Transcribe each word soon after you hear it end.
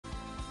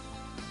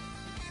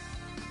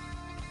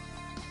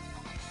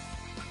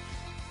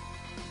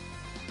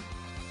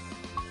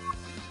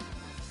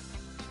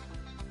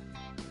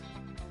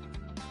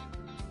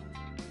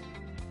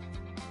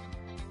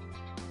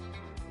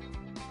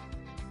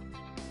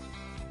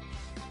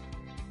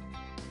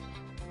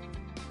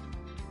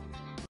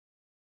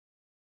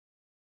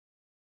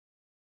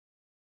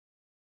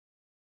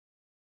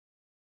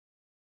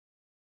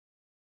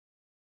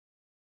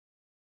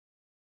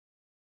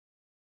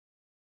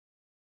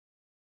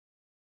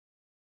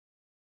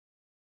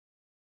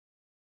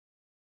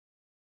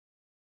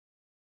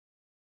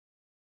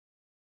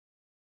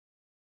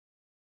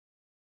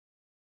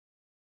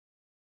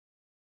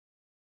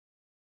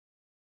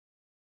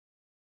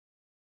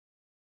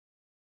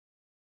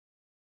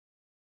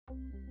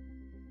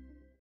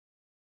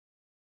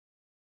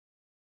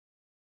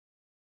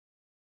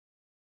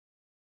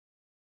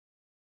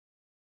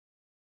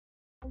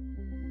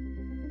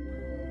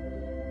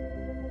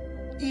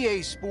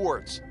EA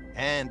Sports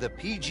and the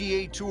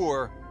PGA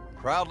Tour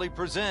proudly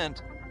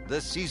present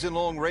the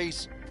season-long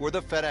race for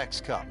the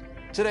FedEx Cup.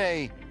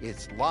 Today,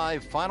 it's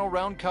live final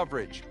round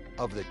coverage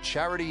of the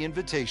Charity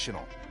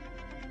Invitational.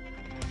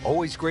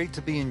 Always great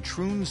to be in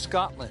Troon,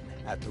 Scotland,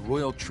 at the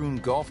Royal Troon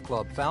Golf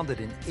Club, founded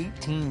in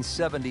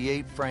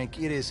 1878. Frank,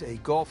 it is a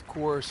golf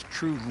course,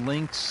 true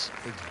links.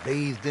 It's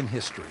bathed in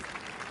history.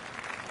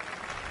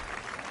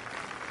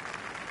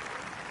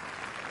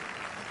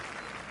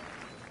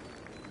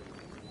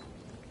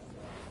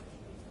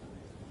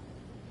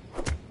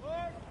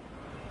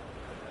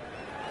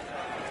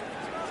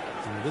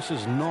 This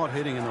is not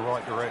heading in the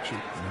right direction.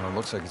 No, it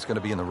looks like it's going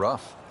to be in the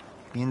rough.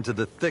 Into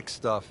the thick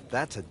stuff,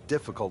 that's a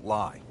difficult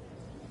lie.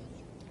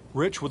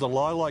 Rich, with a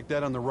lie like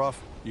that in the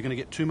rough, you're going to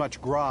get too much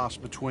grass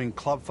between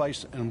club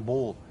face and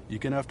ball. You're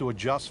going to have to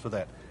adjust for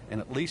that and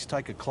at least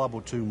take a club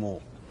or two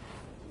more.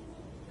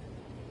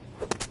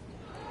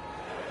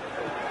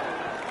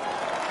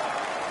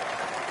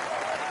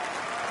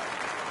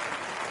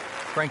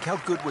 Frank, how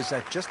good was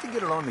that just to get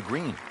it on the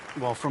green?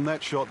 Well, from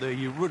that shot there,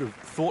 you would have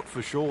thought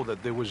for sure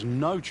that there was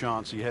no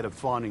chance he had of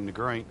finding the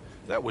green.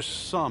 That was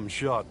some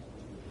shot.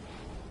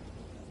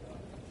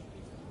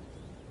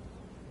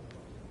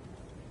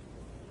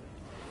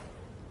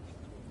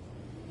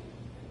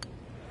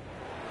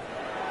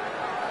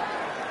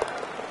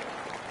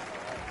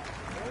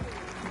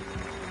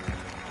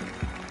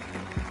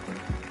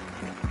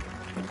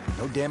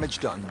 No damage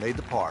done, made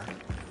the par.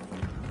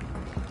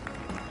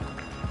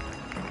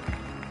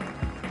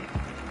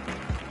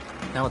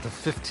 Now at the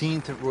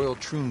 15th at Royal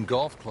Troon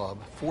Golf Club,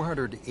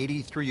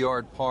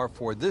 483-yard par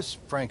 4. This,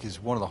 Frank, is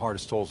one of the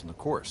hardest holes in the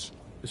course.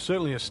 It's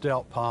certainly a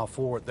stout par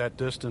 4 at that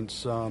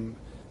distance.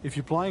 If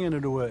you're playing it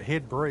into a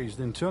head breeze,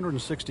 then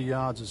 260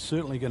 yards is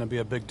certainly going to be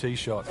a big tee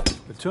shot.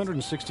 But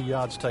 260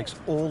 yards takes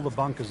all the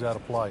bunkers out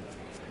of play.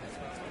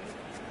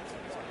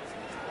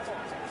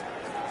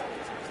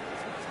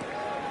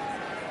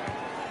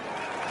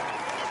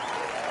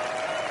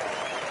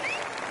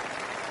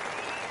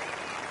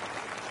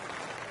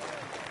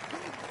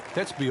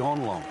 That's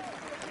beyond long.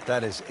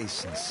 That is a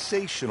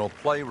sensational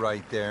play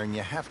right there, and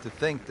you have to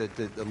think that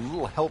the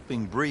little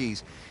helping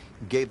breeze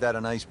gave that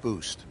a nice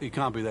boost. He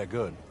can't be that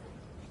good.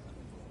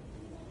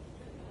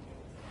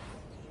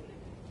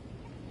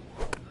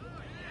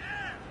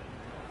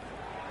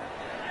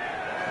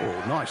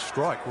 Oh, nice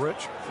strike,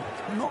 Rich.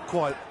 Not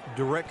quite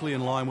directly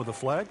in line with the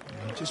flag.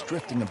 Just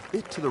drifting a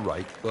bit to the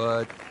right,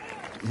 but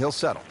he'll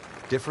settle.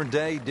 Different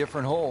day,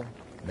 different hole.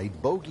 Made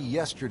bogey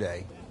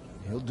yesterday.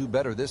 He'll do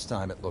better this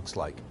time, it looks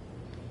like.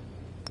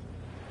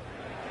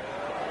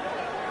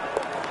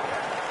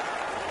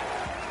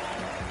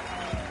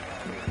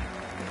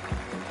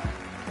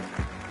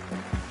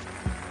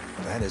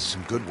 That is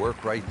some good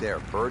work right there.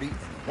 Birdie and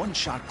one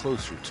shot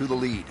closer to the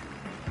lead.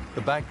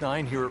 The back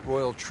nine here at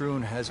Royal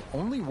Troon has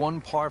only one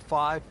par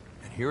 5,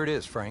 and here it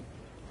is, Frank.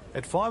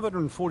 At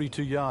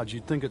 542 yards,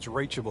 you'd think it's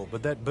reachable,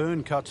 but that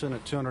burn cuts in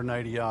at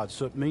 280 yards,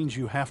 so it means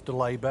you have to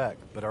lay back.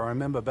 But I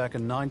remember back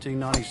in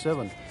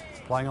 1997,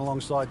 playing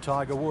alongside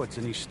Tiger Woods,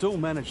 and he still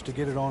managed to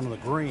get it onto the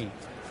green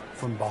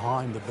from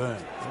behind the burn.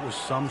 It was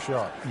some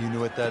shot. You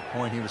knew at that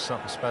point he was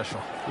something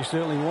special. He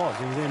certainly was.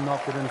 He then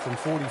knocked it in from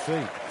 40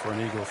 feet for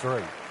an eagle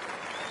 3.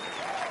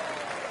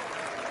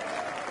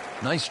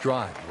 Nice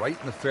drive, right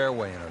in the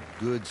fairway, and a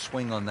good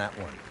swing on that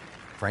one.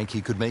 Frank,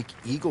 he could make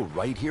eagle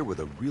right here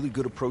with a really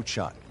good approach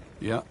shot.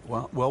 Yeah,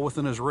 well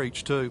within his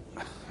reach, too.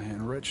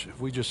 And, Rich,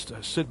 if we just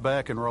sit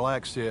back and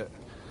relax here,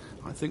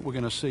 I think we're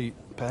going to see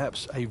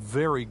perhaps a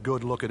very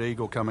good look at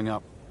eagle coming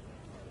up.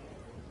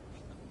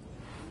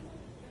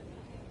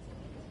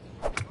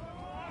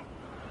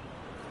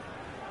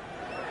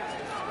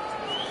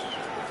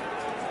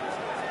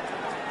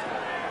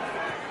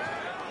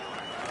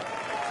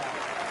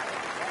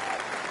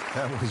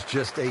 That was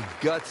just a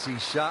gutsy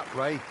shot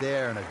right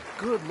there, and a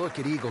good look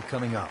at eagle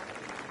coming up.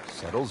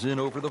 Settles in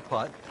over the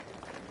putt.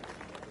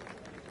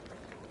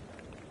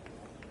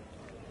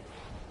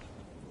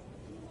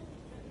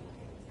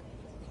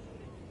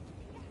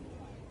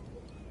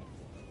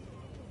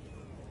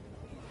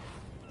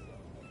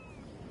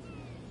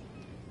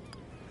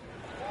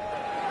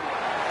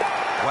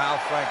 Wow,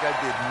 Frank, I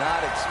did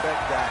not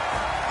expect that.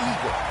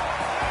 Eagle.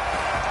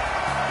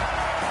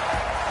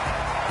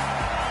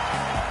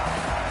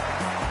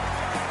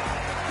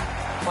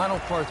 Final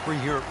par 3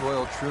 here at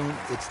Royal Troon.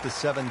 It's the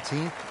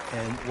 17th,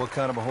 and what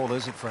kind of a hole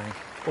is it, Frank?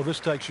 Well, this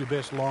takes your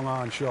best long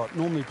iron shot.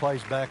 Normally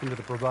plays back into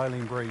the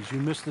prevailing breeze. You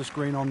miss this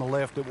green on the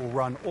left, it will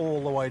run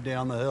all the way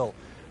down the hill.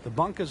 The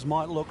bunkers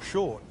might look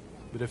short,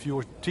 but if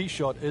your tee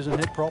shot isn't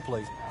hit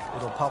properly,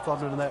 it'll puff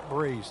up into that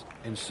breeze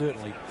and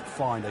certainly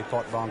find a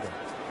pot bunker.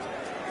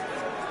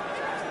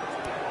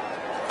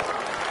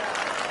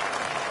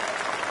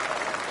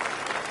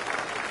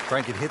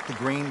 Frank had hit the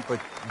green,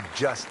 but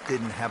just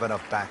didn't have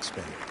enough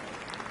backspin.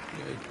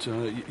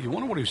 You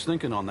wonder what he was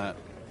thinking on that.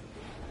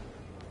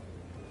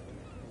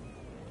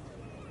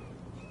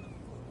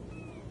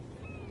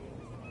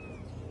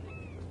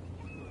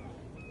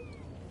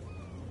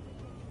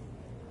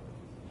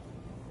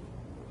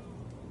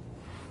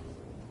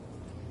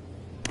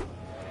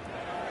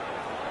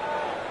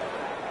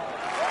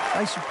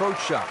 Nice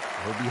approach shot.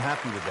 He'll be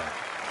happy with that.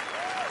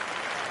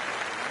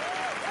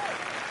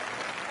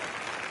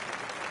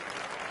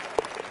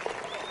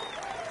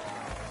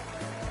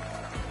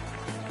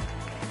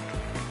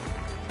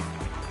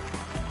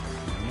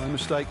 No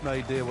mistake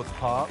made there with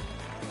par.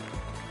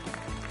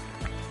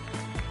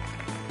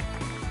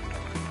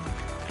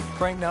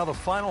 Frank, now the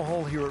final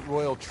hole here at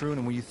Royal Troon,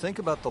 and when you think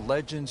about the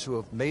legends who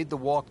have made the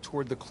walk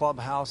toward the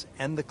clubhouse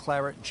and the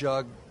claret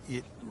jug,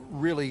 it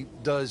really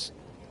does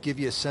give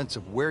you a sense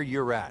of where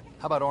you're at.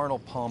 How about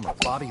Arnold Palmer,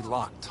 Bobby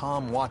Locke,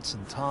 Tom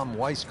Watson, Tom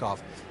Weiskopf?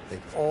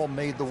 They've all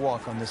made the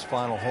walk on this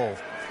final hole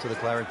to the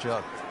claret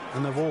jug.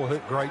 And they've all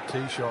hit great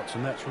tee shots,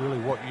 and that's really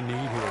what you need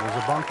here.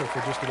 There's a bunker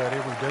for just about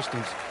every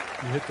distance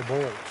you hit the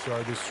ball.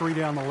 So there's 3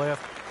 down the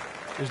left.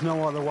 There's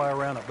no other way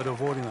around it but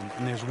avoiding them.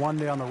 And there's 1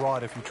 down the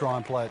right if you try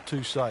and play it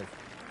too safe.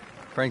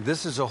 Frank,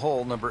 this is a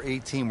hole, number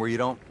 18, where you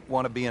don't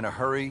want to be in a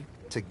hurry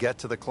to get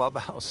to the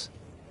clubhouse.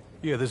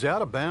 Yeah, there's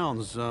out of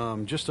bounds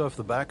just off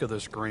the back of the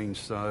screen,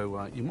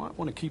 so you might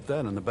want to keep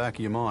that in the back of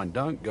your mind.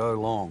 Don't go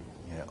long.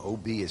 Yeah,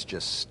 OB is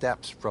just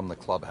steps from the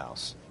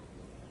clubhouse.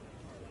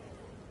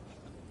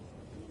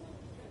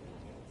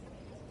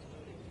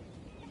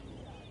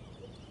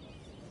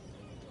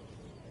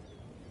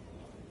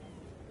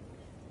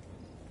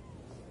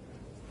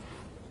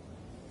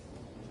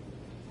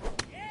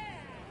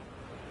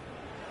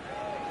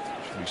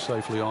 Should be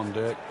safely on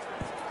deck.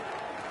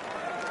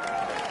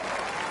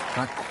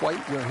 Not quite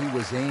where he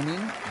was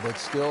aiming, but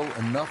still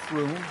enough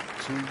room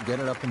to get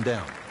it up and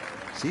down.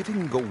 See if he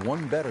can go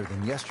one better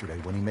than yesterday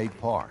when he made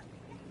par.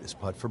 This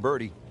putt for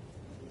birdie.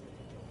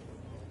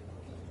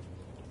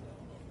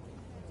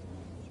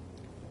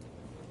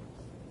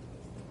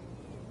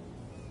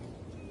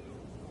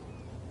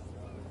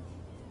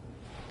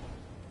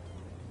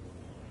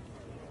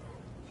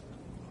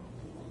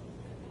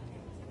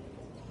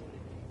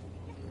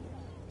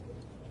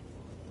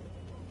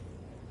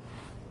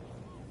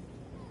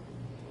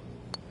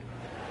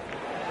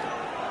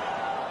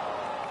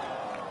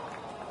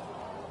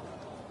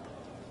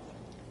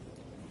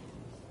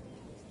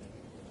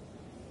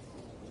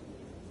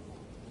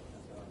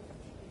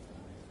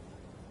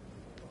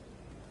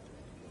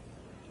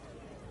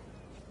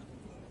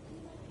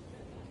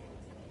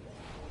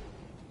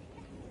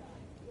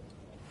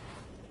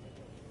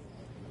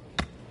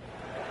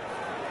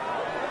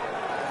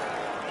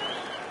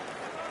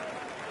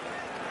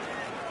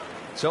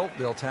 So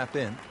they'll tap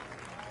in.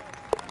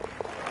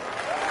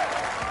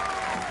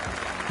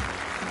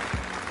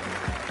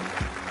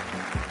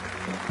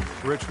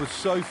 Rich, with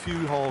so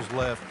few holes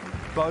left,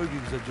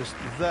 bogeys are just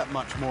that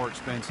much more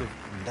expensive.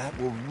 And that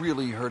will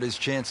really hurt his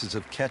chances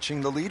of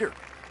catching the leader.